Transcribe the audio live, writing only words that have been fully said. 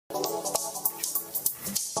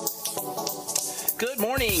Good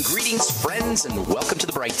morning, greetings, friends, and welcome to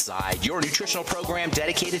The Bright Side, your nutritional program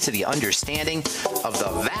dedicated to the understanding of the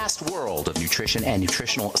vast world of nutrition and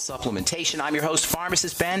nutritional supplementation. I'm your host,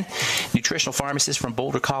 Pharmacist Ben, nutritional pharmacist from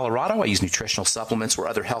Boulder, Colorado. I use nutritional supplements where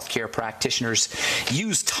other healthcare practitioners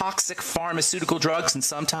use toxic pharmaceutical drugs and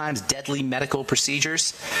sometimes deadly medical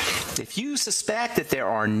procedures. If you suspect that there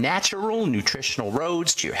are natural nutritional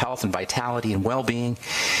roads to your health and vitality and well-being,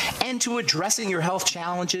 and to addressing your health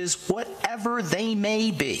challenges, whatever they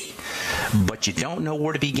may be, but you don't know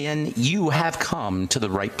where to begin, you have come to the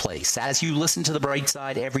right place. As you listen to The Bright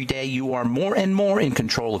Side every day, you are more and more in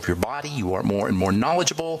control of your body, you are more and more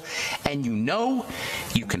knowledgeable, and you know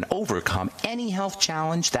you can overcome any health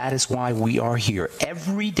challenge. That is why we are here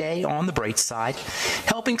every day on The Bright Side,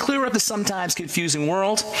 helping clear up the sometimes confusing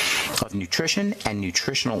world of nutrition and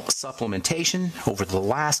nutritional supplementation. Over the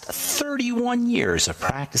last 31 years of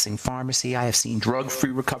practicing pharmacy, I have seen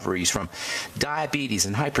drug-free recoveries from diabetes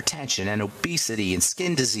and hypertension and obesity and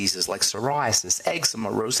skin diseases like psoriasis, eczema,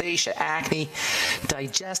 rosacea, acne,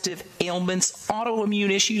 digestive ailments, autoimmune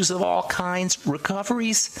issues of all kinds,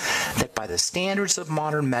 recoveries that by the standards of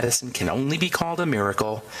modern medicine can only be called a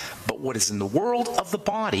miracle. But what is in the world of the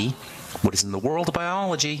body, what is in the world of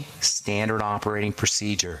biology, standard operating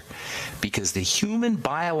procedure. Because the human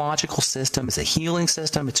biological system is a healing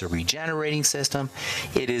system, it's a regenerating system.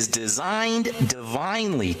 It is designed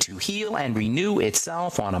divinely to heal and renew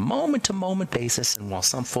itself on a moment-to-moment basis. And while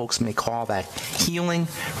some folks may call that healing,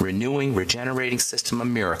 renewing, regenerating system a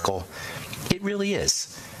miracle, it really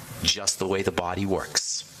is just the way the body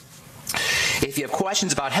works. If you have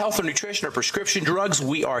questions about health or nutrition or prescription drugs,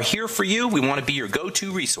 we are here for you. We want to be your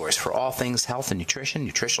go-to resource for all things health and nutrition,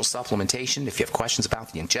 nutritional supplementation. If you have questions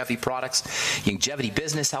about the longevity products, longevity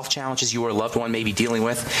business, health challenges you or a loved one may be dealing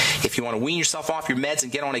with, if you want to wean yourself off your meds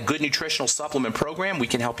and get on a good nutritional supplement program, we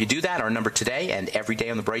can help you do that. Our number today and every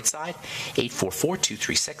day on The Bright Side,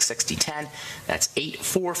 844-236-6010. That's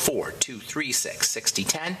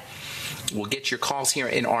 844-236-6010. We'll get your calls here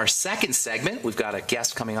in our second segment. We've got a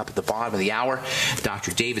guest coming up at the bottom of the hour,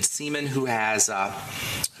 Dr. David Seaman, who has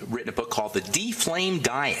written a book called The Deflame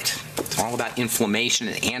Diet. It's all about inflammation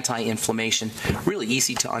and anti-inflammation. Really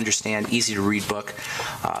easy to understand, easy to read book,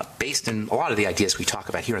 based on a lot of the ideas we talk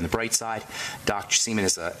about here on The Bright Side. Dr. Seaman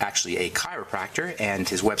is actually a chiropractor, and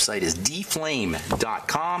his website is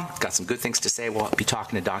deflame.com. Got some good things to say. We'll be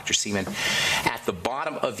talking to Dr. Seaman at the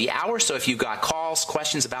bottom of the hour. So if you've got calls,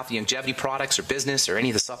 questions about the longevity products or business or any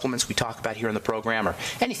of the supplements we talk about here in the program or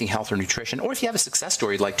anything health or nutrition, or if you have a success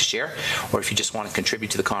story you'd like to share, or if you just want to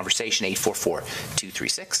contribute to the conversation,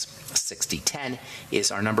 844-236-6010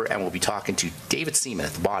 is our number, and we'll be talking to David Seaman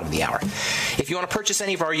at the bottom of the hour. If you want to purchase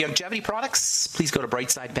any of our longevity products, please go to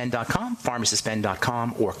brightsideben.com,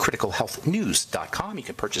 pharmacistben.com, or criticalhealthnews.com. You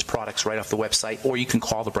can purchase products right off the website, or you can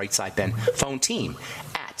call the Brightside Ben phone team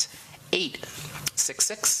at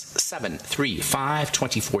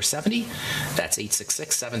 866-735-2470. That's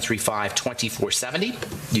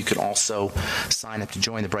 866-735-2470. You can also sign up to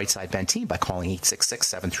join the Brightside Ben team by calling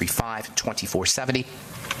 866-735-2470.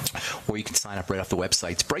 Or you can sign up right off the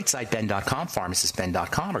websites, brightsideben.com,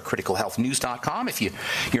 pharmacistben.com, or criticalhealthnews.com. If you're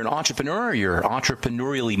an entrepreneur, or you're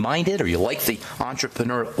entrepreneurially minded, or you like the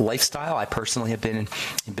entrepreneur lifestyle. I personally have been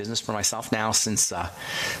in business for myself now since I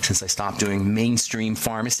stopped doing mainstream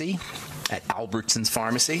pharmacy at Albertsons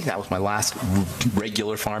Pharmacy. That was my last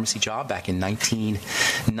regular pharmacy job back in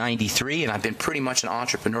 1993, and I've been pretty much an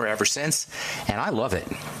entrepreneur ever since, and I love it.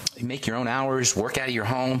 You make your own hours, work out of your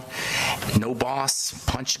home, no boss,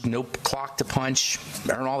 no clock to punch,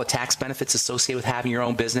 earn all the tax benefits associated with having your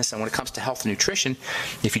own business. And when it comes to health and nutrition,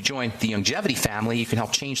 if you join the longevity family, you can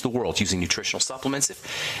help change the world using nutritional supplements.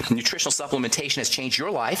 If nutritional supplementation has changed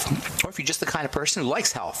your life, or if you're just the kind of person who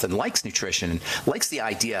likes health and likes nutrition and likes the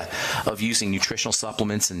idea of using nutritional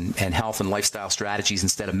supplements and health and lifestyle strategies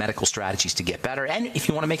instead of medical strategies to get better, and if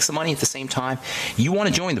you want to make some money at the same time, you want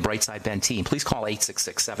to join the Brightside Ben team, please call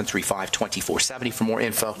 866-735-2470 for more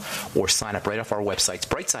info, or sign up right off our websites,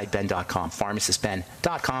 brightsideben.com,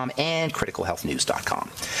 pharmacistben.com, and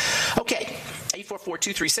criticalhealthnews.com. Okay,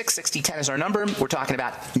 844-236-6010 is our number. We're talking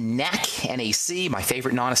about NAC, NAC, my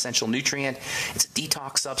favorite non-essential nutrient. It's a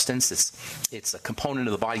detox substance. It's a component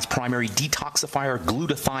of the body's primary detoxifier,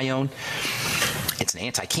 glutathione. It's an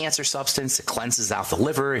anti-cancer substance. It cleanses out the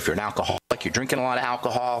liver. If you're an alcoholic, like you're drinking a lot of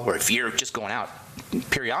alcohol, or if you're just going out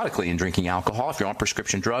periodically and drinking alcohol, if you're on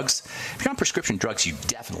prescription drugs. If you're on prescription drugs, you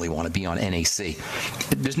definitely want to be on NAC.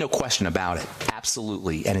 There's no question about it.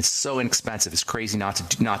 Absolutely. And it's so inexpensive. It's crazy not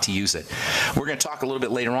to use it. We're going to talk a little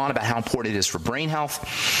bit later on about how important it is for brain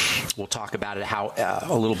health. We'll talk about it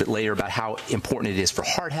a little bit later about how important it is for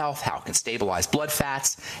heart health, how it can stabilize blood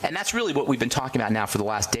fats. And that's really what we've been talking about now for the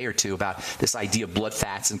last day or two, about this idea of blood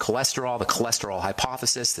fats and cholesterol, the cholesterol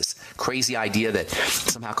hypothesis, this crazy idea that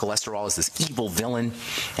somehow cholesterol is this evil villain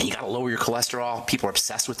and you got to lower your cholesterol. People are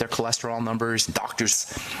obsessed with their cholesterol numbers.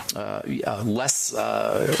 Doctors or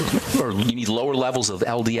you need lower levels of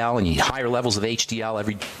LDL and you need higher levels of HDL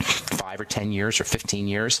every 5 or 10 years or 15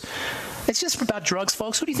 years. It's just about drugs,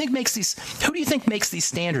 folks. Who do you think makes these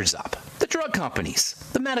standards up? The drug companies,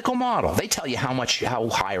 the medical model. They tell you how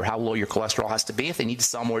high or how low your cholesterol has to be. If they need to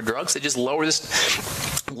sell more drugs, they just lower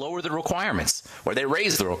the requirements, or they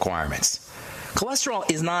raise the requirements. Cholesterol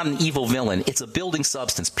is not an evil villain. It's a building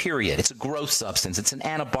substance, period. It's a growth substance. It's an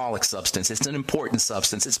anabolic substance. It's an important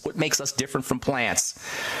substance. It's what makes us different from plants.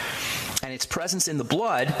 And its presence in the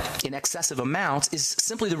blood in excessive amounts is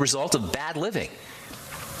simply the result of bad living.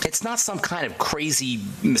 It's not some kind of crazy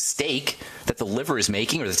mistake that the liver is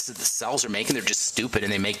making or that the cells are making. They're just stupid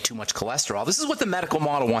and they make too much cholesterol. This is what the medical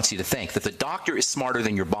model wants you to think, that the doctor is smarter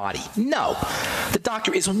than your body. No, the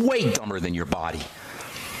doctor is way dumber than your body.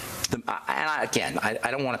 I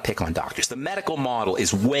don't want to pick on doctors. The medical model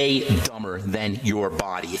is way dumber than your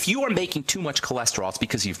body. If you are making too much cholesterol, it's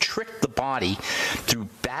because you've tricked the body through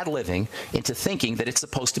bad living into thinking that it's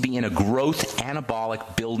supposed to be in a growth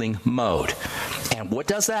anabolic building mode. And what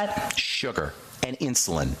does that? Sugar and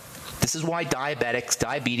insulin. This is why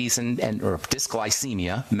diabetes or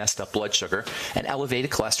dysglycemia, messed up blood sugar, and elevated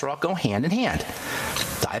cholesterol go hand in hand.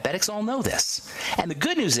 Diabetics all know this. And the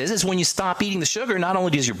good news is when you stop eating the sugar, not only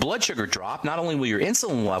does your blood sugar drop, not only will your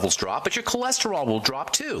insulin levels drop, but your cholesterol will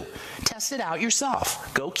drop too. Test it out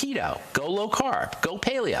yourself. Go keto. Go low carb. Go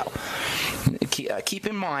paleo. Keep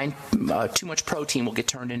in mind, too much protein will get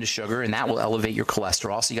turned into sugar, and that will elevate your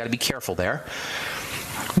cholesterol, so you got to be careful there.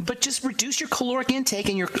 But just reduce your caloric intake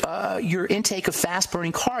and your intake of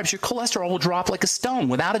fast-burning carbs. Your cholesterol will drop like a stone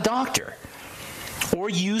without a doctor. Or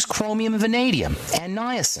use chromium and vanadium and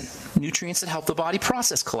niacin, nutrients that help the body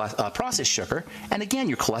process sugar. And again,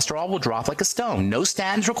 your cholesterol will drop like a stone. No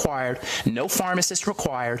statins required, no pharmacist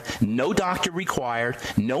required, no doctor required,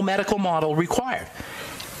 no medical model required.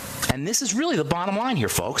 And this is really the bottom line here,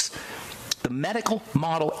 folks. The medical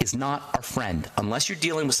model is not our friend unless you're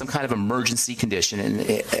dealing with some kind of emergency condition.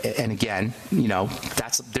 And again,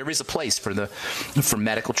 there is a place for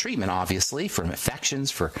medical treatment, obviously, for infections,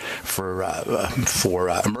 for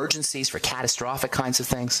emergencies, for catastrophic kinds of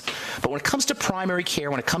things. But when it comes to primary care,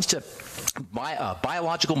 when it comes to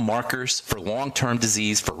biological markers for long-term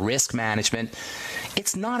disease, for risk management,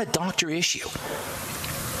 it's not a doctor issue.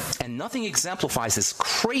 And nothing exemplifies this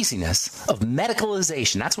craziness of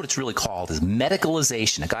medicalization. That's what it's really called, is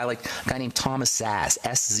medicalization. A guy named Thomas Saz,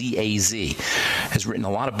 S-Z-A-Z, has written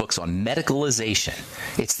a lot of books on medicalization.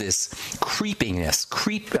 It's this creeping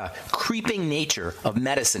nature of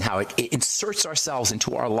medicine, how it inserts ourselves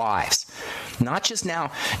into our lives. Not just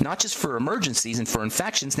for emergencies and for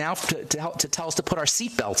infections, now to tell us to put our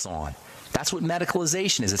seatbelts on. That's what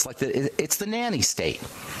medicalization is. It's the nanny state.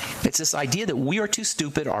 It's this idea that we are too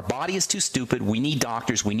stupid, our body is too stupid, we need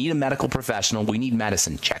doctors, we need a medical professional, we need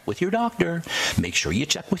medicine. Check with your doctor. Make sure you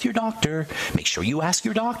check with your doctor. Make sure you ask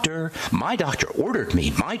your doctor. My doctor ordered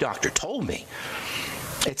me. My doctor told me.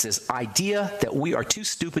 It's this idea that we are too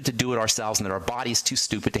stupid to do it ourselves and that our body is too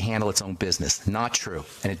stupid to handle its own business. Not true.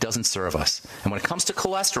 And it doesn't serve us. And when it comes to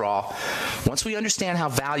cholesterol, once we understand how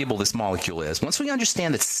valuable this molecule is, once we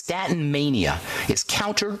understand that statin mania is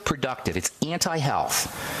counterproductive, it's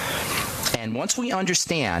anti-health, and once we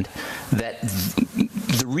understand that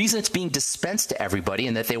the reason it's being dispensed to everybody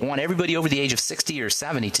and that they want everybody over the age of 60 or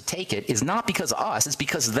 70 to take it is not because of us, it's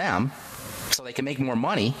because of them, so they can make more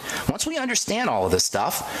money. Once we understand all of this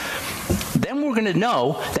stuff, then we're going to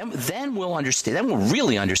know, then we'll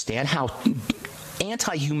really understand how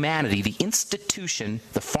anti-humanity, the institution,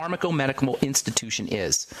 the pharmacomedical institution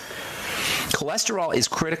is. Cholesterol is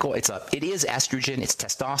critical. It is estrogen, it's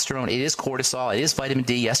testosterone, it is cortisol, it is vitamin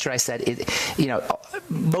D. Yesterday I said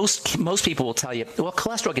most people will tell you, well,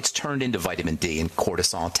 cholesterol gets turned into vitamin D and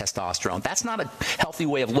cortisol and testosterone. That's not a healthy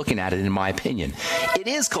way of looking at it, in my opinion. It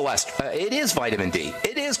is cholesterol, it is vitamin D,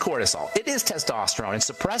 it is cortisol, it is testosterone, and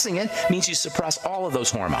suppressing it means you suppress all of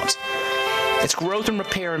those hormones. It's growth and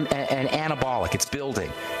repair and anabolic. It's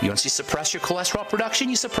building. Once you suppress your cholesterol production,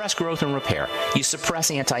 you suppress growth and repair. You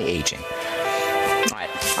suppress anti-aging. All right.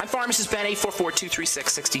 I'm Pharmacist Ben,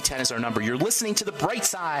 844-236-6010 is our number. You're listening to The Bright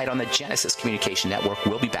Side on the Genesis Communication Network.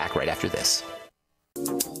 We'll be back right after this.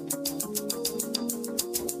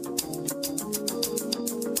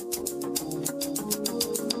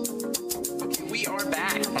 We are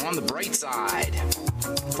back on The Bright Side.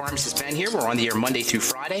 Pharmacist Ben here. We're on the air Monday through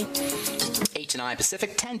Friday, 8 to 9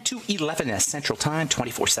 Pacific, 10 to 11 Central Time,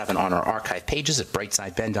 24/7 on our archive pages at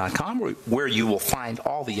brightsideben.com, where you will find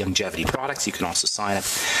all the longevity products. You can also sign up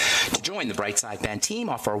to join the Brightside Ben team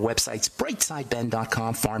off our websites,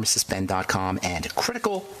 brightsideben.com, pharmacistben.com, and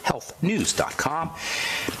criticalhealthnews.com.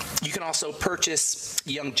 You can also purchase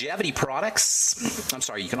longevity products.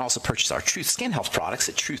 You can also purchase our Truth Skin Health products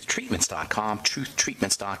at truthtreatments.com,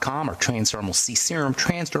 truthtreatments.com, our Transdermal C Serum,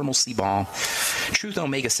 Transdermal C Balm, Truth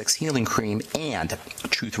Omega-6 Healing Cream, and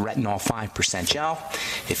Truth Retinol 5% Gel.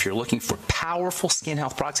 If you're looking for powerful skin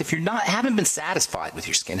health products, if you're haven't been satisfied with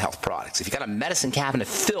your skin health products, if you've got a medicine cabinet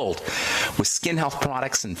filled with skin health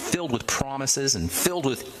products and filled with promises and filled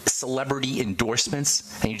with celebrity endorsements,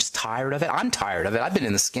 and you're just tired of it, I'm tired of it. I've been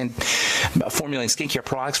in the formulating skincare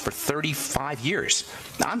products for 35 years.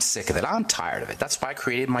 I'm sick of it. I'm tired of it. That's why I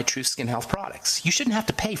created my True Skin Health products. You shouldn't have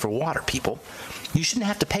to pay for water, people. You shouldn't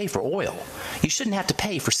have to pay for oil. You shouldn't have to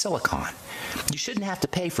pay for silicone. You shouldn't have to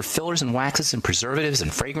pay for fillers and waxes and preservatives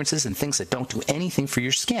and fragrances and things that don't do anything for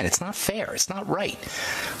your skin. It's not fair. It's not right.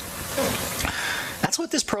 That's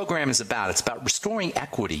what this program is about. It's about restoring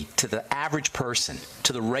equity to the average person,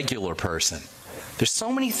 to the regular person. There's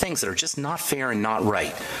so many things that are just not fair and not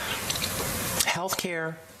right.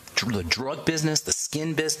 Healthcare, the drug business, the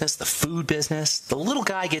skin business, the food business, the little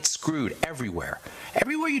guy gets screwed everywhere.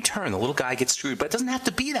 Everywhere you turn, the little guy gets screwed, but it doesn't have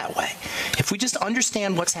to be that way. If we just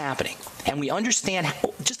understand what's happening and we understand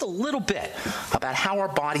just a little bit about how our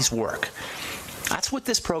bodies work, that's what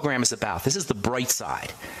this program is about. This is the bright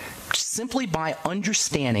side. Simply by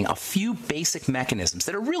understanding a few basic mechanisms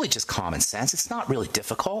that are really just common sense, it's not really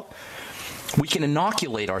difficult, we can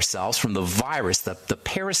inoculate ourselves from the virus, the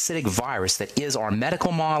parasitic virus that is our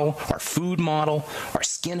medical model, our food model, our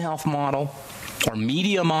skin health model, our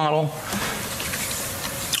media model.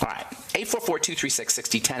 All right.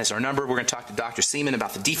 844-236-6010 is our number. We're going to talk to Dr. Seaman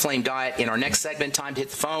about the Deflame diet in our next segment. Time to hit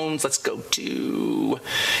the phones. Let's go to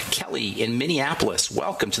Kelly in Minneapolis.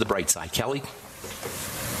 Welcome to the Bright Side, Kelly.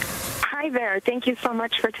 Hi there. Thank you so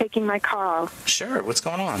much for taking my call. Sure. What's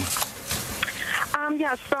going on?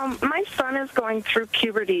 So my son is going through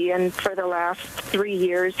puberty, and for the last 3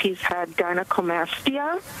 years, he's had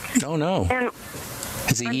gynecomastia. Oh, no. And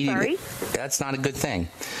is he eating? Sorry? That's not a good thing.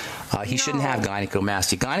 He shouldn't have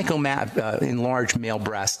gynecomastia. Enlarged male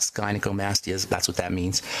breasts, gynecomastia, that's what that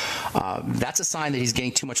means. That's a sign that he's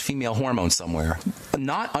getting too much female hormone somewhere.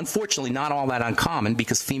 Unfortunately, not all that uncommon,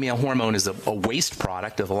 because female hormone is a waste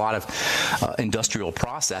product of a lot of industrial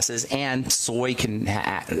processes, and soy can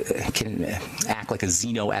act like a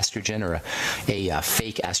xenoestrogen or a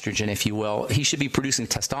fake estrogen, if you will. He should be producing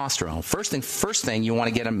testosterone. First thing you want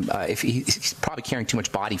to get him, if he's probably carrying too much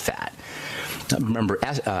body fat. Remember,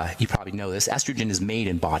 you probably know this, estrogen is made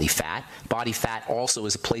in body fat. Body fat also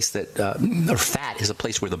is a place that, or fat is a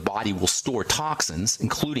place where the body will store toxins,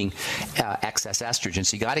 including excess estrogen.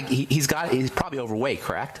 So he's probably overweight,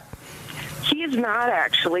 correct? He is not,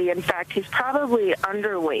 actually. In fact, he's probably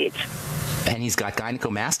underweight. And he's got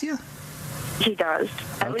gynecomastia? He does.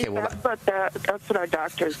 Okay, That's what our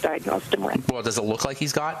doctors diagnosed him with. Well, does it look like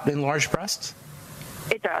he's got enlarged breasts?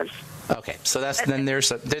 It does. Okay, so then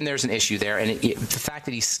there's an issue there, and the fact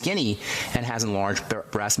that he's skinny and has enlarged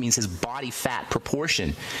breasts means his body fat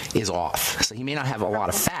proportion is off. So he may not have a lot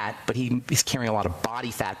of fat, but he's carrying a lot of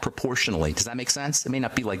body fat proportionally. Does that make sense? It may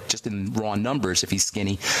not be like just in raw numbers if he's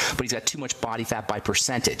skinny, but he's got too much body fat by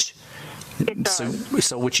percentage. It does.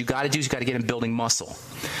 So what you got to do is you got to get him building muscle.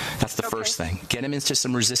 That's the first thing. Get him into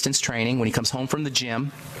some resistance training. When he comes home from the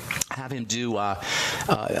gym, have him do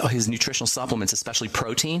his nutritional supplements, especially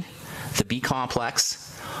protein, the B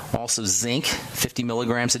complex, also zinc, 50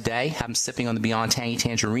 milligrams a day. Have him sipping on the Beyond Tangy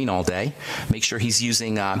Tangerine all day. Make sure he's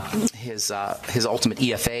using his Ultimate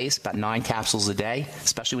EFAs, about 9 capsules a day,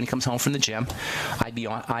 especially when he comes home from the gym.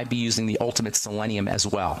 I'd be using the Ultimate Selenium as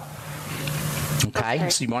well. Okay,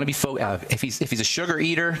 so you want to be if he's a sugar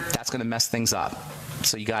eater, that's going to mess things up.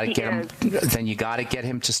 So you got to get him. Then you got to get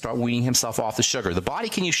him to start weaning himself off the sugar. The body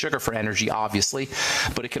can use sugar for energy, obviously,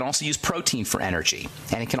 but it can also use protein for energy,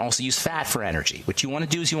 and it can also use fat for energy. What you want to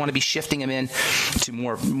do is you want to be shifting him in to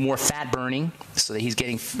more fat burning, so that he's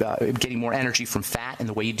getting more energy from fat. And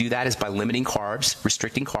the way you do that is by limiting carbs,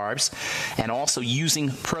 restricting carbs, and also using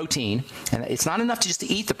protein. And it's not enough to just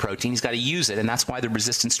eat the protein; he's got to use it, and that's why the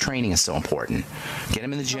resistance training is so important. Get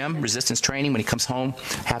him in the gym, resistance training. When he comes home,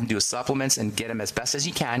 have him do his supplements and get him as best as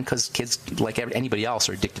you can, because kids, like anybody else,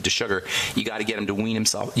 are addicted to sugar. You got to get him to wean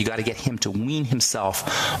himself. You got to get him to wean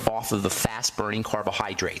himself off of the fast-burning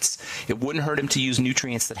carbohydrates. It wouldn't hurt him to use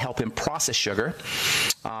nutrients that help him process sugar,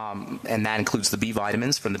 and that includes the B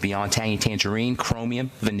vitamins from the Beyond Tangy Tangerine,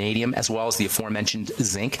 chromium, vanadium, as well as the aforementioned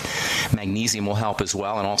zinc. Magnesium will help as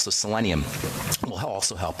well, and also selenium will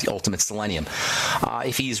also help, the ultimate selenium.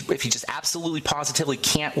 If he just absolutely positively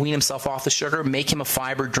can't wean himself off the sugar, make him a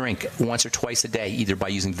fiber drink once or twice a day, either by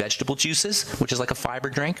using vegetable juices, which is like a fiber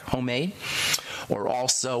drink, homemade, or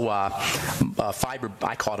also fiber,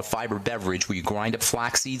 I call it a fiber beverage, where you grind up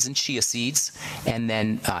flax seeds and chia seeds, and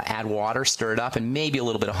then add water, stir it up, and maybe a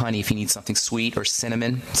little bit of honey if you need something sweet, or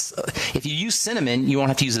cinnamon. If you use cinnamon, you won't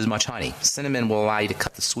have to use as much honey. Cinnamon will allow you to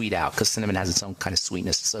cut the sweet out, because cinnamon has its own kind of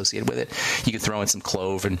sweetness associated with it. You can throw in some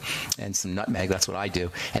clove and some nutmeg. That's what I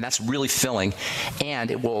do. And that's really filling,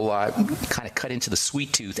 and it will kind of cut into the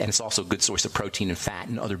sweet tooth, and it's also a good source of protein and fat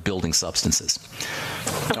and other building substances.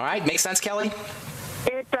 All right, make sense, Kelly?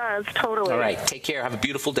 It does, totally. All right, take care. Have a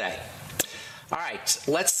beautiful day. All right,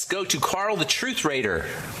 let's go to Carl, the Truth Raider.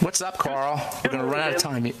 What's up, Carl? We're going to run out of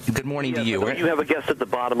time. Good morning to you. You have a guest at the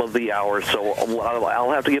bottom of the hour, so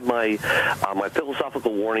I'll have to give my my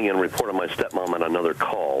philosophical warning and report on my stepmom on another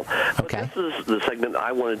call. Okay. But this is the segment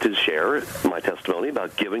I wanted to share, my testimony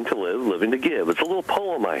about giving to live, living to give. It's a little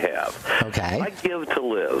poem I have. Okay. I give to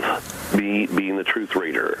live, being the Truth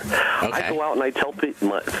Raider. Okay. I go out and I tell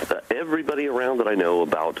everybody around that I know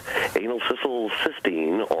about anal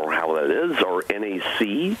cysteine, or how that is, or NAC.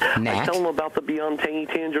 I tell them about the Beyond Tangy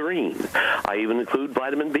Tangerine. I even include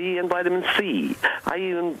vitamin B and vitamin C. I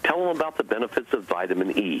even tell them about the benefits of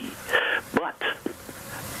vitamin E. But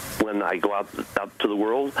when I go out to the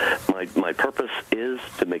world, my purpose is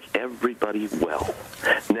to make everybody well.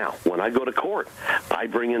 Now, when I go to court, I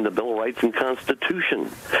bring in the Bill of Rights and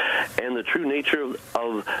Constitution and the true nature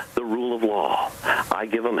of the rule of law. I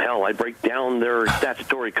give them hell. I break down their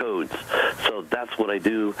statutory codes. So that's what I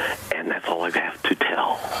do, and that's all I have to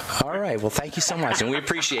tell. All right. Well, thank you so much, and we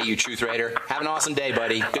appreciate you, Truth Raider. Have an awesome day,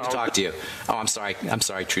 buddy. Good to talk to you. Oh, I'm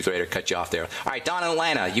sorry, Truth Raider, cut you off there. All right, Don in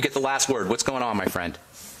Atlanta, you get the last word. What's going on, my friend?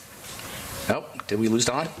 Oh, did we lose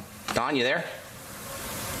Don? Don, you there?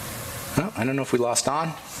 Oh, I don't know if we lost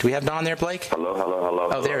Don. Do we have Don there, Blake? Hello.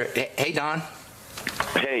 Oh, there. Hey, Don.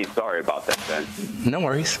 Hey, sorry about that, Ben. No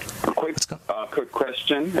worries. Quick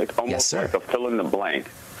question. It's almost like a fill in the blank.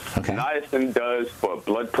 Okay. Niacin does for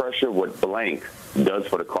blood pressure what blank does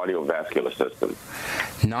for the cardiovascular system.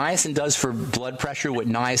 Niacin does for blood pressure what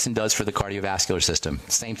niacin does for the cardiovascular system.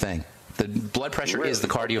 Same thing. The blood pressure is the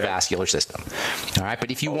cardiovascular system. All right,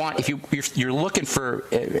 but if you want, you're looking for,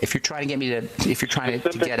 if you're trying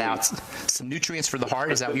to get out some nutrients for the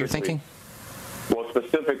heart, is that what you're thinking? Well,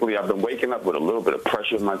 specifically, I've been waking up with a little bit of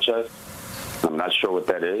pressure in my chest. I'm not sure what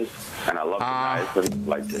that is, and I love the niacin.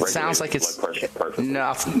 Like, it sounds like it's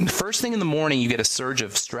no. First thing in the morning, you get a surge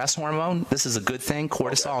of stress hormone. This is a good thing.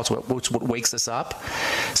 Cortisol is what wakes us up.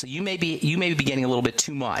 So you may be getting a little bit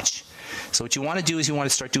too much. So what you want to do is you want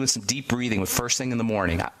to start doing some deep breathing with first thing in the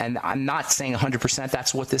morning. And I'm not saying 100%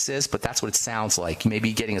 that's what this is, but that's what it sounds like. You may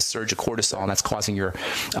be getting a surge of cortisol, and that's causing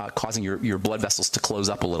your blood vessels to close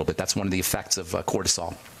up a little bit. That's one of the effects of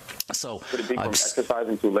cortisol. So could it be from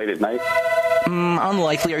exercising too late at night?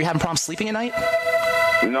 Unlikely. Are you having problems sleeping at night?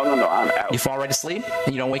 No. I'm out. You fall right asleep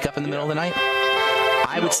and you don't wake up in the middle of the night?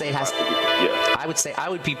 I would say it has. I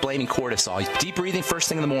would be blaming cortisol. Deep breathing first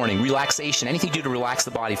thing in the morning, relaxation, anything you do to relax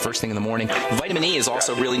the body first thing in the morning. Vitamin E is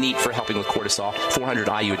also really neat for helping with cortisol. 400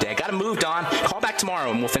 IU a day. Got to move, Don. Call back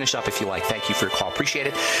tomorrow and we'll finish up if you like. Thank you for your call. Appreciate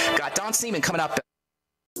it. Got Don Seaman coming up.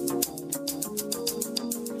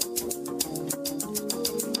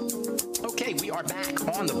 Okay, we are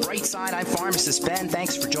back on the bright side. I'm Pharmacist Ben.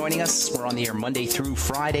 Thanks for joining us. We're on the air Monday through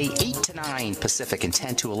Friday, 8 to 9 Pacific and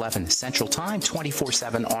 10 to 11 Central Time,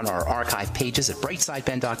 24/7 on our archive pages at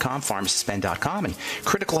brightsideben.com, pharmacistben.com, and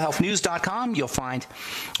criticalhealthnews.com. You'll find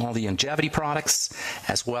all the longevity products,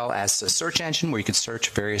 as well as a search engine where you can search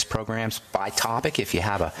various programs by topic. If you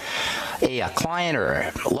have a client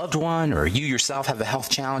or a loved one, or you yourself have a health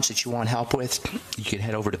challenge that you want help with, you can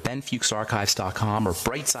head over to benfuchsarchives.com or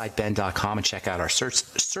brightsideben.com and check out our search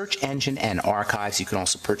search engine and archives. You can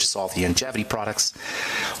also purchase all the longevity products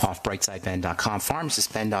off brightsideben.com,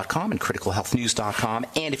 pharmacistben.com, and criticalhealthnews.com.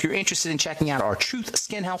 And if you're interested in checking out our Truth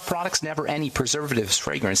Skin Health products, never any preservatives,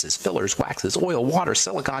 fragrances, fillers, waxes, oil, water,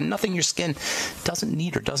 silicone, nothing your skin doesn't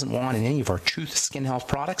need or doesn't want in any of our Truth Skin Health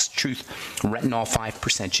products. Truth Retinol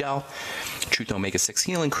 5% Gel, Truth Omega-6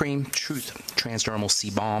 Healing Cream, Truth Transdermal C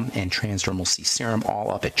Balm, and Transdermal C Serum,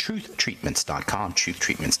 all up at truthtreatments.com,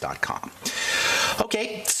 truthtreatments.com.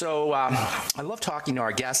 Okay, so I love talking to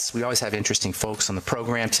our guests. We always have interesting folks on the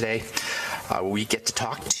program today. We get to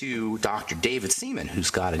talk to Dr. David Seaman,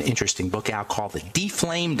 who's got an interesting book out called The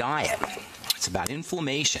Deflame Diet. It's about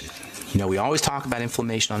inflammation. You know, we always talk about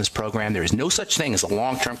inflammation on this program. There is no such thing as a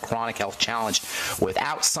long-term chronic health challenge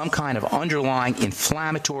without some kind of underlying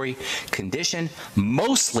inflammatory condition,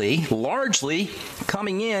 mostly, largely,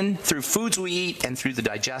 coming in through foods we eat and through the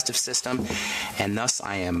digestive system. And thus,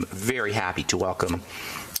 I am very happy to welcome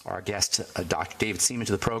our guest, Dr. David Seaman,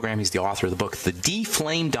 to the program. He's the author of the book, The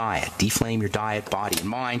Deflame Diet, Deflame Your Diet, Body, and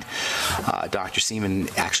Mind. Dr. Seaman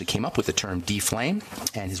actually came up with the term deflame,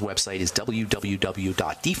 and his website is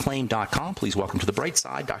www.deflame.com. Please welcome to the bright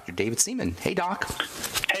side, Dr. David Seaman. Hey, Doc.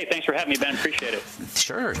 Hey, thanks for having me, Ben. Appreciate it.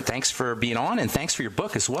 Sure. Thanks for being on, and thanks for your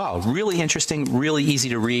book as well. Really interesting, really easy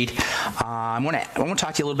to read. I want to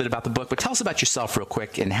talk to you a little bit about the book, but tell us about yourself real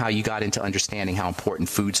quick and how you got into understanding how important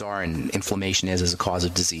foods are and inflammation is as a cause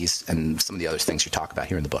of disease, and some of the other things you talk about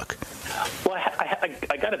here in the book. Well,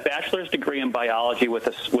 I got a bachelor's degree in biology with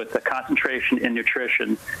a concentration in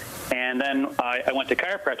nutrition, and then I went to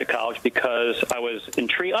chiropractic college because I was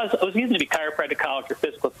intrigued. I was using to be chiropractic college or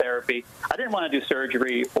physical therapy. I didn't want to do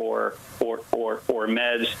surgery or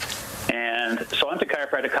meds, and so I went to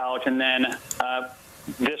chiropractic college, and then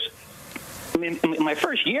in my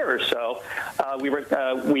first year or so, we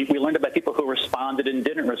learned about people who responded and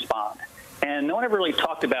didn't respond. And no one ever really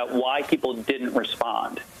talked about why people didn't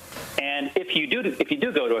respond. And if you do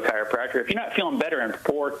go to a chiropractor, if you're not feeling better in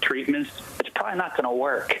 4 treatments, it's probably not going to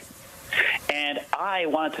work. And I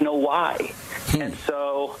wanted to know why. And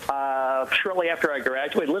so shortly after I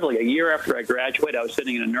graduated, literally a year after I graduated, I was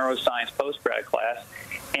sitting in a neuroscience postgrad class,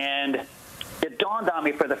 and it dawned on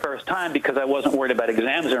me for the first time, because I wasn't worried about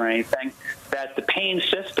exams or anything, that the pain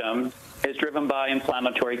system is driven by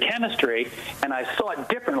inflammatory chemistry, and I saw it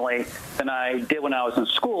differently than I did when I was in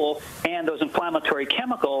school. And those inflammatory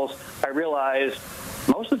chemicals, I realized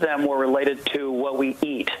most of them were related to what we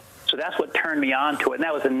eat. So that's what turned me on to it, and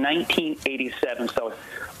that was in 1987. So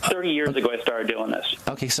 30 years ago, I started doing this.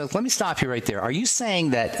 Okay, so let me stop you right there. Are you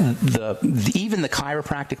saying that even the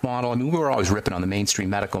chiropractic model, I mean, we were always ripping on the mainstream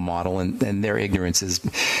medical model, and their ignorance is,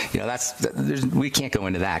 we can't go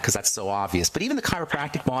into that because that's so obvious. But even the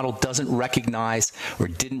chiropractic model doesn't recognize or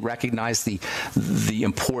didn't recognize the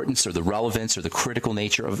importance or the relevance or the critical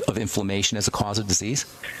nature of inflammation as a cause of disease?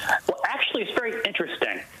 Well, actually, it's very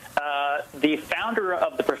interesting. The founder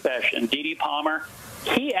of the profession, D.D. Palmer,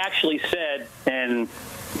 he actually said in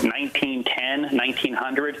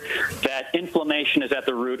 1900 that inflammation is at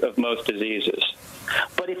the root of most diseases.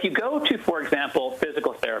 But if you go to, for example,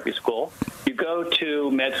 physical therapy school, you go to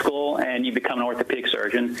med school and you become an orthopedic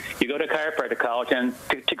surgeon, you go to chiropractic college, and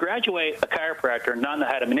to graduate a chiropractor and not know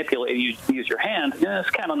how to manipulate and use your hand, it's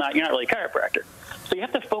kind of not, you're not really a chiropractor. So you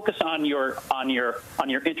have to focus on your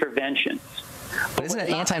interventions. But isn't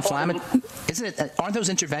it anti-inflammatory? Aren't those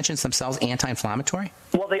interventions themselves anti-inflammatory?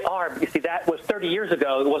 Well, they are. But you see, that was 30 years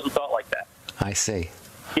ago. It wasn't thought like that. I see.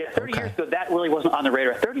 Yeah, 30 years ago, that really wasn't on the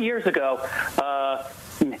radar. 30 years ago,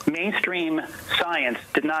 mainstream science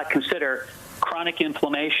did not consider chronic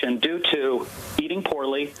inflammation due to eating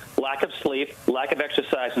poorly, lack of sleep, lack of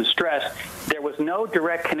exercise, and stress. There was no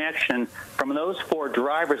direct connection from those 4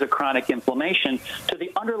 drivers of chronic inflammation to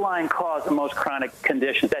the underlying cause of most chronic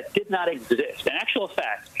conditions. That did not exist. In actual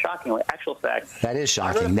fact, shockingly, That is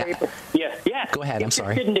shocking. Yes. Go ahead, I'm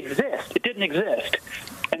sorry. It didn't exist. It didn't exist.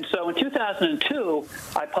 And so in 2002,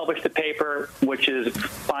 I published a paper which is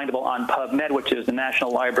findable on PubMed, which is the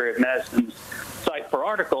National Library of Medicine's site for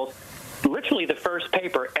articles, literally the first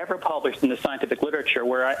paper ever published in the scientific literature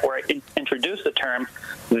where I introduced the term,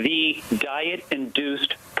 the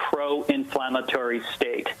diet-induced pro-inflammatory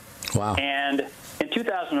state. Wow. And in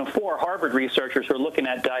 2004, Harvard researchers were looking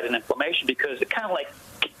at diet and inflammation because it kind of like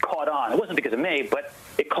caught on. It wasn't because of me, but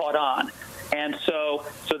it caught on. And so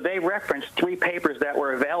they referenced 3 papers that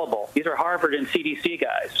were available. These are Harvard and CDC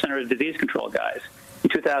guys, Center for Disease Control guys. In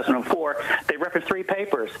 2004, they referenced 3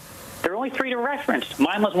 papers. There are only 3 to reference.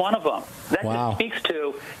 Mine was one of them.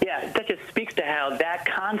 That just speaks to how that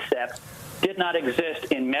concept did not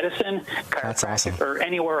exist in medicine, chiropractic, or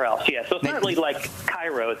anywhere else. Yeah, so it's not really like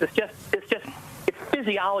Kairos. It's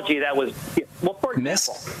physiology that was, well, for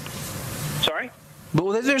example. Sorry?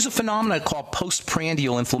 But there's a phenomenon called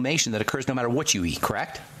postprandial inflammation that occurs no matter what you eat,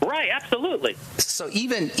 correct? Right, absolutely. So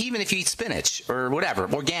even if you eat spinach or whatever,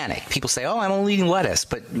 organic, people say, oh, I'm only eating lettuce.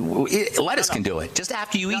 But lettuce can do it. Just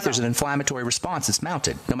after you eat, there's an inflammatory response that's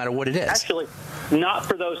mounted, no matter what it is. Actually, not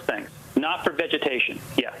for those things. Not for vegetation.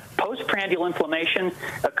 Yeah. Postprandial inflammation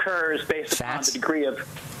occurs based upon the degree of,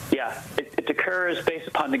 it occurs based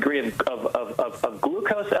upon the degree of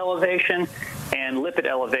glucose elevation and lipid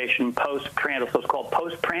elevation postprandial. So it's called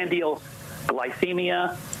postprandial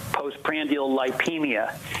glycemia, postprandial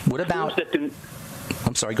lipemia. What about,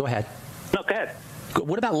 I'm sorry, go ahead. No, go ahead.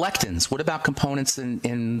 What about lectins? What about components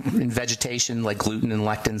in vegetation like gluten and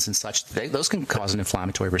lectins and such? Those can cause an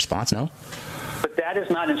inflammatory response, no? But that is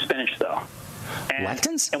not in spinach, though. And,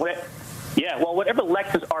 lectins? And whatever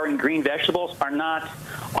lectins are in green vegetables are not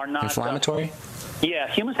inflammatory.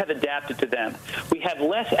 Humans have adapted to them. We have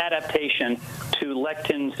less adaptation to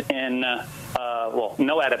lectins in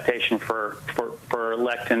no adaptation for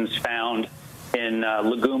lectins found in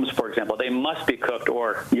legumes, for example. They must be cooked,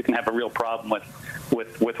 or you can have a real problem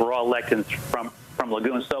with raw lectins from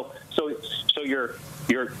legumes. So your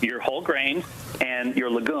whole grains and your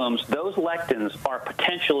legumes, those lectins are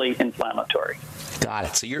potentially inflammatory. Got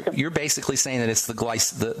it. So you're basically saying that it's the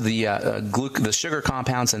sugar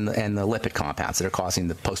compounds and the lipid compounds that are causing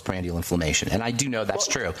the postprandial inflammation. And I do know that's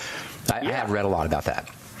true. I have read a lot about that.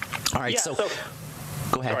 All right. So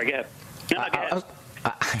go ahead. Sorry, go ahead. No, go ahead.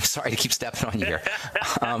 I'm sorry to keep stepping on you here.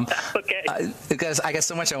 Okay. Because I got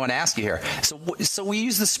so much I want to ask you here. So we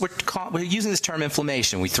use this. We're using this term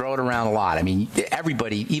inflammation. We throw it around a lot. I mean,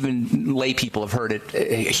 everybody, even lay people, have heard it,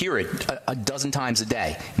 hear it a dozen times a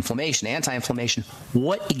day. Inflammation, anti-inflammation.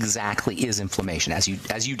 What exactly is inflammation, as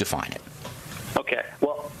you define it? Okay.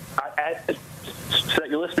 Well, so that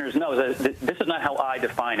your listeners know that this is not how I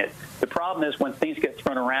define it. The problem is when things get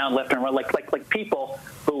thrown around left and right, like people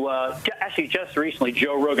who actually just recently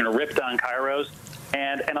Joe Rogan ripped on Kairos,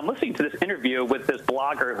 and I'm listening to this interview with this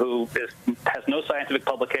blogger who has no scientific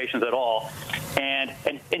publications at all, and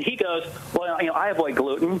he goes, well, I avoid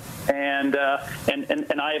gluten, and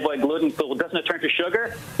I avoid gluten, but doesn't it turn to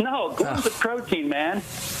sugar? No, gluten's a protein, man.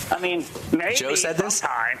 I mean, maybe Joe said this?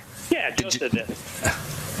 sometime. Yeah, Joe said this.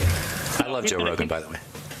 I love Joe Rogan, by the way.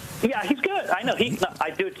 Yeah, he's good. I know.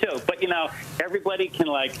 I do too. But everybody can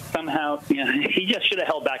somehow. He just should have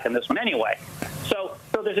held back on this one anyway. So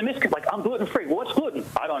there's a misconception. Like, I'm gluten free. Well, what's gluten?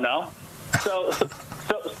 I don't know. So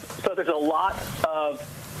there's a lot of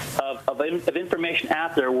information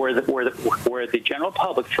out there where the general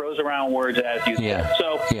public throws around words as you said.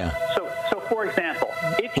 So for example,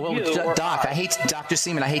 if Doc, Dr.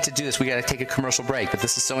 Seaman, I hate to do this. We got to take a commercial break, but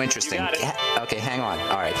this is so interesting. You got it. Okay, hang on.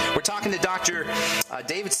 All right, we're talking to Dr.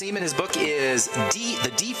 David Seaman. His book is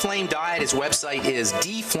The D-Flame Diet. His website is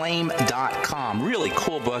dflame.com. Really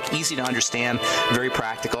cool book, easy to understand, very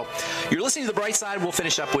practical. You're listening to The Bright Side. We'll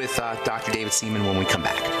finish up with Dr. David Seaman when we come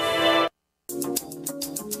back.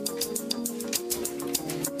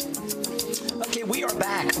 Okay, we are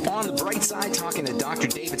back on The Bright Side talking to Dr.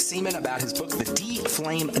 David Seaman about his book, The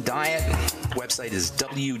D-Flame Diet. Website is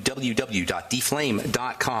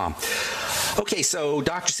www.dflame.com. Okay, so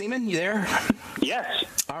Dr. Seaman, you there? Yes.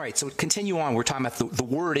 All right, so continue on. We're talking about the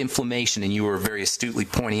word inflammation, and you were very astutely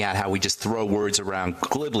pointing out how we just throw words around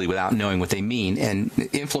glibly without knowing what they mean, and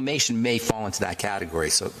inflammation may fall into that category.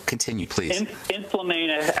 So continue, please.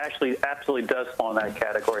 Inflammation actually absolutely does fall in that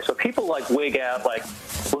category. So people wig out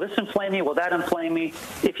will this inflame me? Will that inflame me?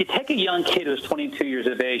 If you take a young kid who's 22 years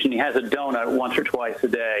of age and he has a donut once or twice a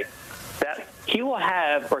day, that he will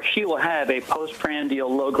have or she will have a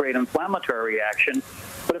postprandial low-grade inflammatory reaction.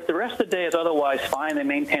 But if the rest of the day is otherwise fine, they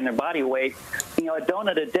maintain their body weight, a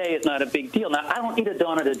donut a day is not a big deal. Now, I don't eat a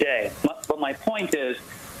donut a day, but my point is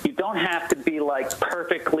you don't have to be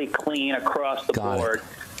perfectly clean across the board.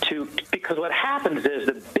 Because what happens is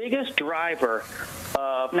the biggest driver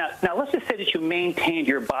of now let's just say that you maintained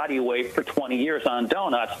your body weight for 20 years on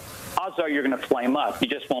donuts. Odds are you're going to flame up. You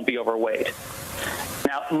just won't be overweight.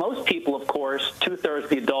 Now, most people, of course, 2/3 of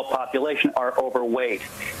the adult population are overweight.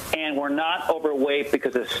 And we're not overweight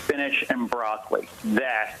because of spinach and broccoli.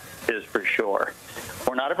 That is for sure.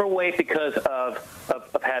 We're not overweight because of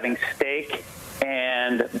having steak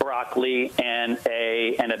and broccoli and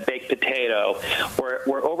a baked potato.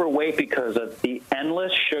 We're overweight because of the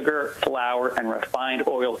endless sugar, flour, and refined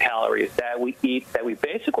oil calories that we eat, that we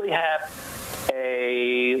basically have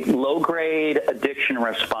a low-grade addiction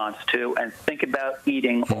response to, and think about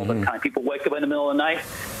eating all the time. People wake up in the middle of the night.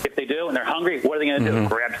 If they do and they're hungry, what are they going to do?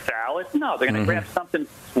 Grab salad? No, they're going to grab something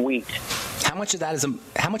sweet. How much of that is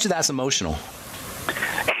emotional?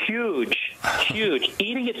 Huge.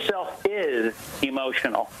 Eating itself is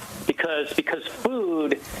emotional because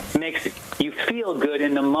food makes you feel good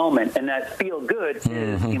in the moment, and that feel good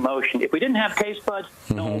is emotion. If we didn't have taste buds,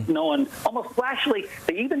 no one almost actually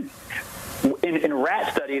they even. In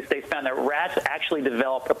rat studies, they found that rats actually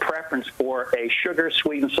developed a preference for a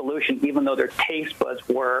sugar-sweetened solution, even though their taste buds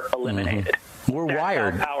were eliminated. We're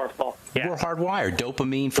wired. How powerful. Yeah. We're hardwired.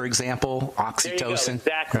 Dopamine, for example, oxytocin.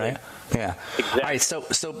 Exactly. Right? Yeah. Exactly. All right. So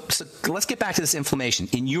let's get back to this inflammation.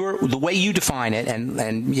 In the way you define it,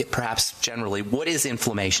 and perhaps generally, what is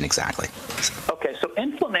inflammation exactly? Okay. So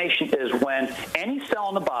inflammation is when any cell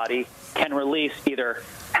in the body can release either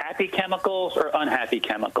happy chemicals or unhappy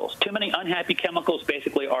chemicals. Too many unhappy chemicals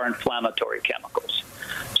basically are inflammatory chemicals.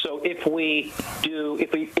 So if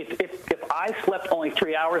I slept only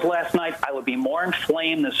 3 hours last night, I would be more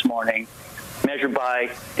inflamed this morning, measured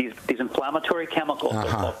by these inflammatory chemicals,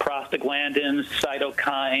 called prostaglandins,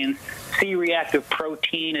 cytokines, C-reactive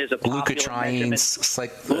protein is a popular measurement.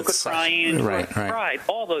 Glucotrienes, right,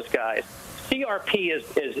 all those guys. CRP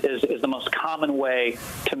is the most common way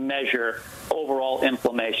to measure overall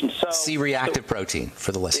inflammation. So C-reactive protein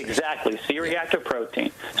for the listeners. Exactly, C-reactive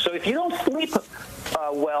protein. So if you don't sleep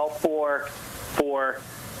well for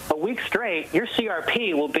a week straight, your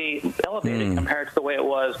CRP will be elevated compared to the way it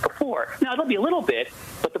was before. Now, it'll be a little bit,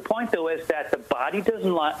 but the point, though, is that the body does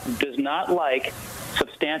not like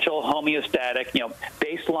substantial homeostatic,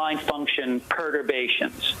 baseline function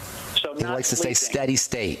perturbations. So it likes to stay steady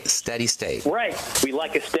state. Right. We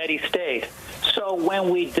like a steady state. So when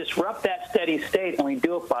we disrupt that steady state, and we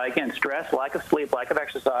do it by, again, stress, lack of sleep, lack of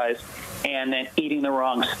exercise, and then eating the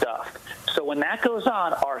wrong stuff. So when that goes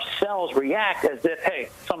on, our cells react as if, hey,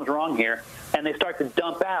 something's wrong here, and they start to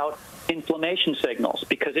dump out inflammation signals,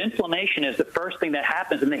 because inflammation is the first thing that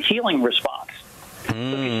happens in the healing response. So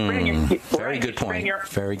Very good point.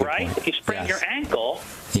 If you sprain your ankle,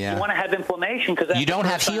 you want to have inflammation because you don't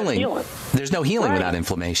have healing. There's no healing without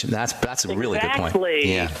inflammation. That's a really good point.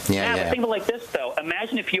 Yeah. But think of it like this, though.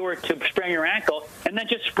 Imagine if you were to sprain your ankle and then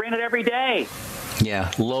just sprain it every day.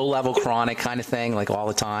 Yeah, low-level chronic kind of thing, like all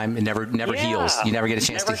the time. It never heals. You never get a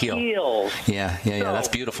chance to heal. Heals. Yeah. That's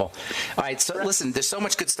beautiful. All right, so listen, there's so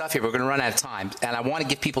much good stuff here. We're going to run out of time, and I want to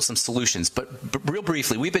give people some solutions. But real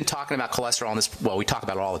briefly, we've been talking about cholesterol on this. Well, we talk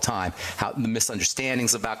about it all the time. How the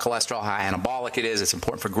misunderstandings about cholesterol, how anabolic it is. It's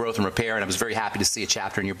important for growth and repair. And I was very happy to see a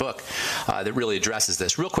chapter in your book that really addresses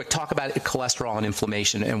this. Real quick, talk about cholesterol and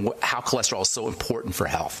inflammation and how cholesterol is so important for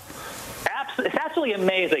health. It's absolutely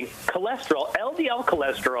amazing. Cholesterol, LDL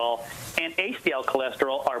cholesterol, and HDL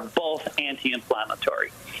cholesterol are both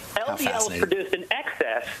anti-inflammatory. LDL is produced in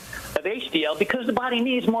excess of HDL because the body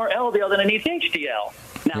needs more LDL than it needs HDL.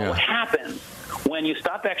 Now, what happens when you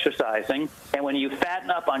stop exercising and when you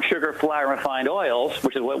fatten up on sugar, flour, and refined oils,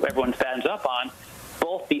 which is what everyone fattens up on,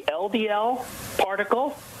 both the LDL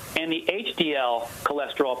particle and the HDL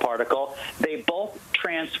cholesterol particle, they both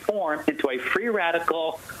transform into a free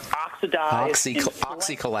radical oxidized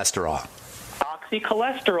oxycholesterol.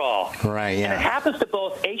 Oxycholesterol. Right, yeah. And it happens to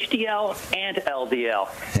both HDL and LDL.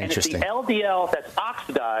 And it's the LDL that's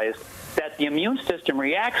oxidized that the immune system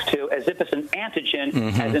reacts to as if it's an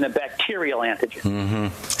antigen, as in a bacterial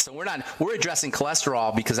antigen. So we're addressing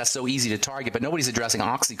cholesterol because that's so easy to target, but nobody's addressing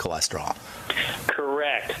oxycholesterol.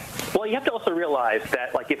 Correct. Well, you have to also realize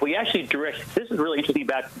that, like, if we actually this is really interesting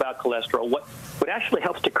about cholesterol. What actually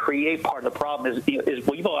helps to create part of the problem is you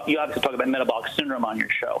obviously talk about metabolic syndrome on your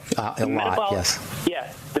show. A lot, yes.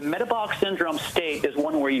 Yeah, the metabolic syndrome state is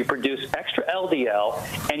one where you produce extra LDL,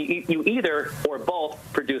 and you either or both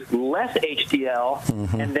produce less HDL,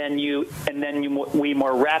 and we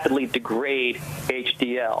more rapidly degrade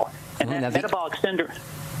HDL. And that metabolic syndrome.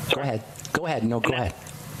 Go ahead. No, go ahead.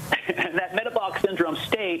 And that metabolic syndrome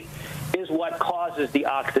state is what causes the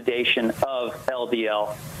oxidation of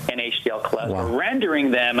LDL and HDL cholesterol,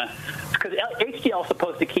 rendering them, because HDL is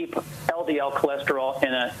supposed to keep LDL cholesterol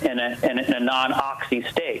in a non-oxy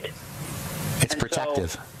state. It's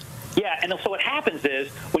protective. And so what happens is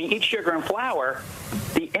when you eat sugar and flour,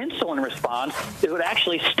 the insulin response is what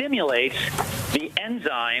actually stimulates the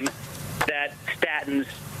enzyme that statins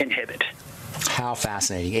inhibit. How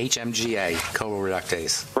fascinating. HMGA,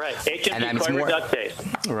 coreductase. Right, HMG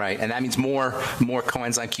coreductase. Right, and that means more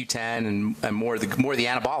coenzyme Q10 and more the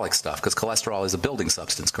anabolic stuff, because cholesterol is a building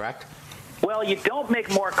substance, correct? Well, you don't make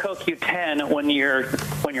more CoQ10 when you're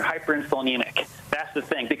hyperinsulinemic. That's the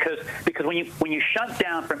thing, because when you shunt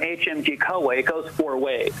down from HMG CoA, it goes 4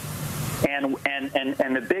 ways. And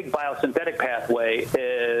the big biosynthetic pathway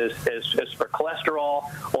is for cholesterol,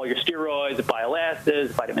 all your steroids, bile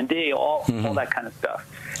acids, vitamin D, all that kind of stuff.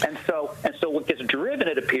 And so what gets driven,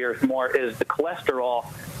 it appears, more is the cholesterol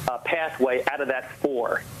pathway out of that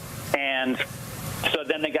 4. And so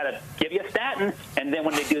then they got to give you a statin, and then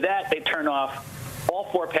when they do that, they turn off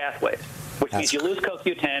all 4 pathways, which means you lose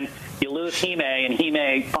CoQ10, you lose Heme, and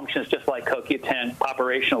Heme functions just like CoQ10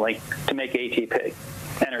 operationally to make ATP.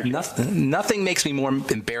 Energy. Nothing makes me more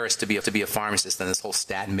embarrassed to be a pharmacist than this whole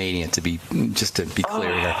statin mania. To be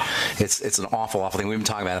clear here, it's an awful thing. We've been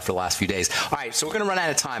talking about it for the last few days. All right, so we're going to run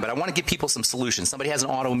out of time, but I want to give people some solutions. Somebody has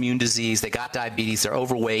an autoimmune disease, they got diabetes, they're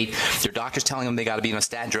overweight, their doctor's telling them they got to be on a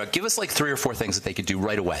statin drug. Give us like 3 or 4 things that they could do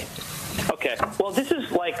right away. Okay, well, this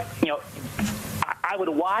is like, I would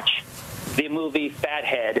watch the movie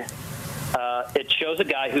Fathead. It shows a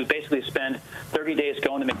guy who basically spent 30 days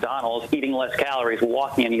going to McDonald's, eating less calories,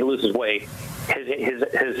 walking, and he loses weight. His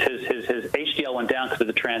HDL went down because of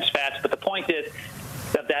the trans fats. But the point is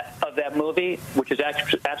of that movie, which is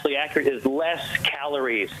absolutely accurate, is less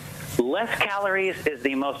calories. Less calories is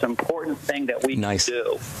the most important thing that we can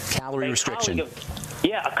do. Calorie restriction.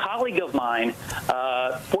 A colleague of mine,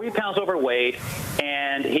 40 pounds overweight,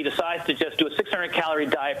 and he decides to just do a 600-calorie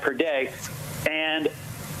diet per day, and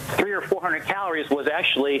 300 or 400 calories was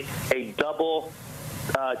actually a double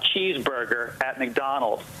cheeseburger at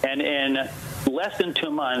McDonald's. And in less than 2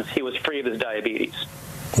 months, he was free of his diabetes.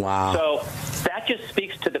 Wow. So that just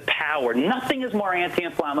speaks to the power. Nothing is more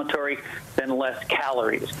anti-inflammatory than less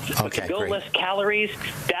calories. Okay, if you go great. less calories,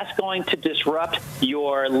 that's going to disrupt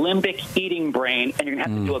your limbic eating brain, and you're going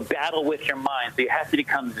to have to do a battle with your mind. So you have to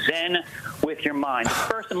become zen with your mind. The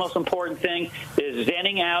first and most important thing is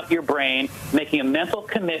zenning out your brain, making a mental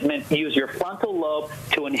commitment, use your frontal lobe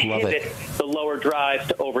to inhibit the lower drives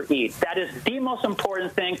to overeat. That is the most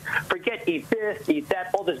important thing. Forget eat this, eat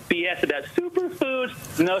that, all this BS about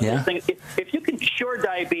superfoods. No such thing. If you can cure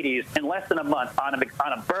diabetes in less than a month on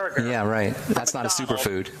a burger. Yeah, right. That's not a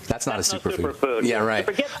superfood. That's not a superfood. Yeah, right.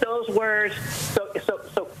 So forget those words.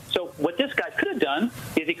 So what this guy could have done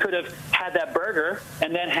is he could have had that burger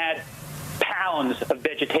and then had pounds of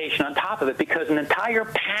vegetation on top of it, because an entire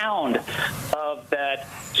pound of that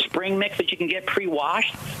spring mix that you can get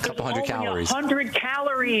pre-washed, couple hundred calories. 100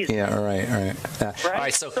 calories. Yeah, all right. All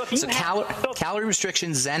right, so calorie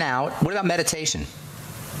restriction, zen out. What about meditation?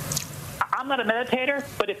 I'm not a meditator,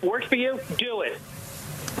 but if it works for you, do it.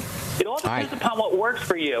 It all depends upon what works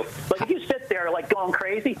for you. Like if you sit there like going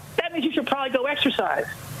crazy, that means you should probably go exercise.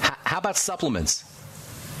 How about supplements?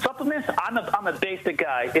 Supplements, I'm a basic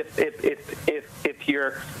guy. If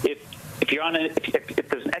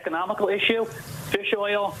there's an economical issue, fish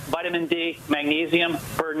oil, vitamin D, magnesium,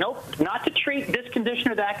 not to treat this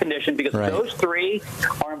condition or that condition, because those 3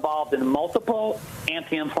 are involved in multiple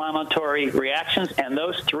anti-inflammatory reactions, and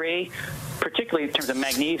those 3, particularly in terms of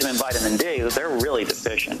magnesium and vitamin D, they're really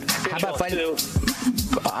deficient. How about vitamin?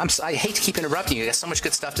 I hate to keep interrupting you. There's so much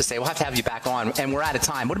good stuff to say. We'll have to have you back on, and we're out of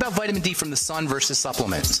time. What about vitamin D from the sun versus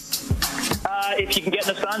supplements? If you can get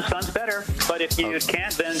in the sun, sun's better. But if you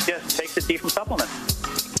can't, then just take the D from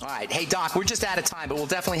supplements. All right. Hey, Doc, we're just out of time, but we'll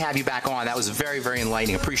definitely have you back on. That was very, very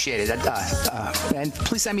enlightening. Appreciate it. And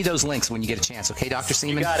please send me those links when you get a chance, okay, Dr.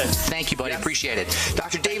 Seaman? You got it. Thank you, buddy. Yep. Appreciate it.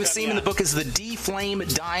 Dr. David Seaman, the book is The D-Flame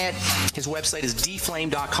Diet. His website is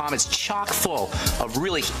dflame.com. It's chock full of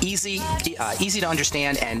really easy to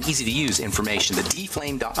understand and easy to use information. The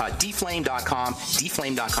dflame.com.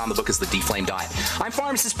 Dflame.com. The book is The D-Flame Diet. I'm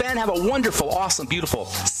Pharmacist Ben. Have a wonderful, awesome, beautiful,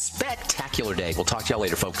 spectacular day. We'll talk to y'all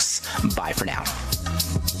later, folks. Bye for now.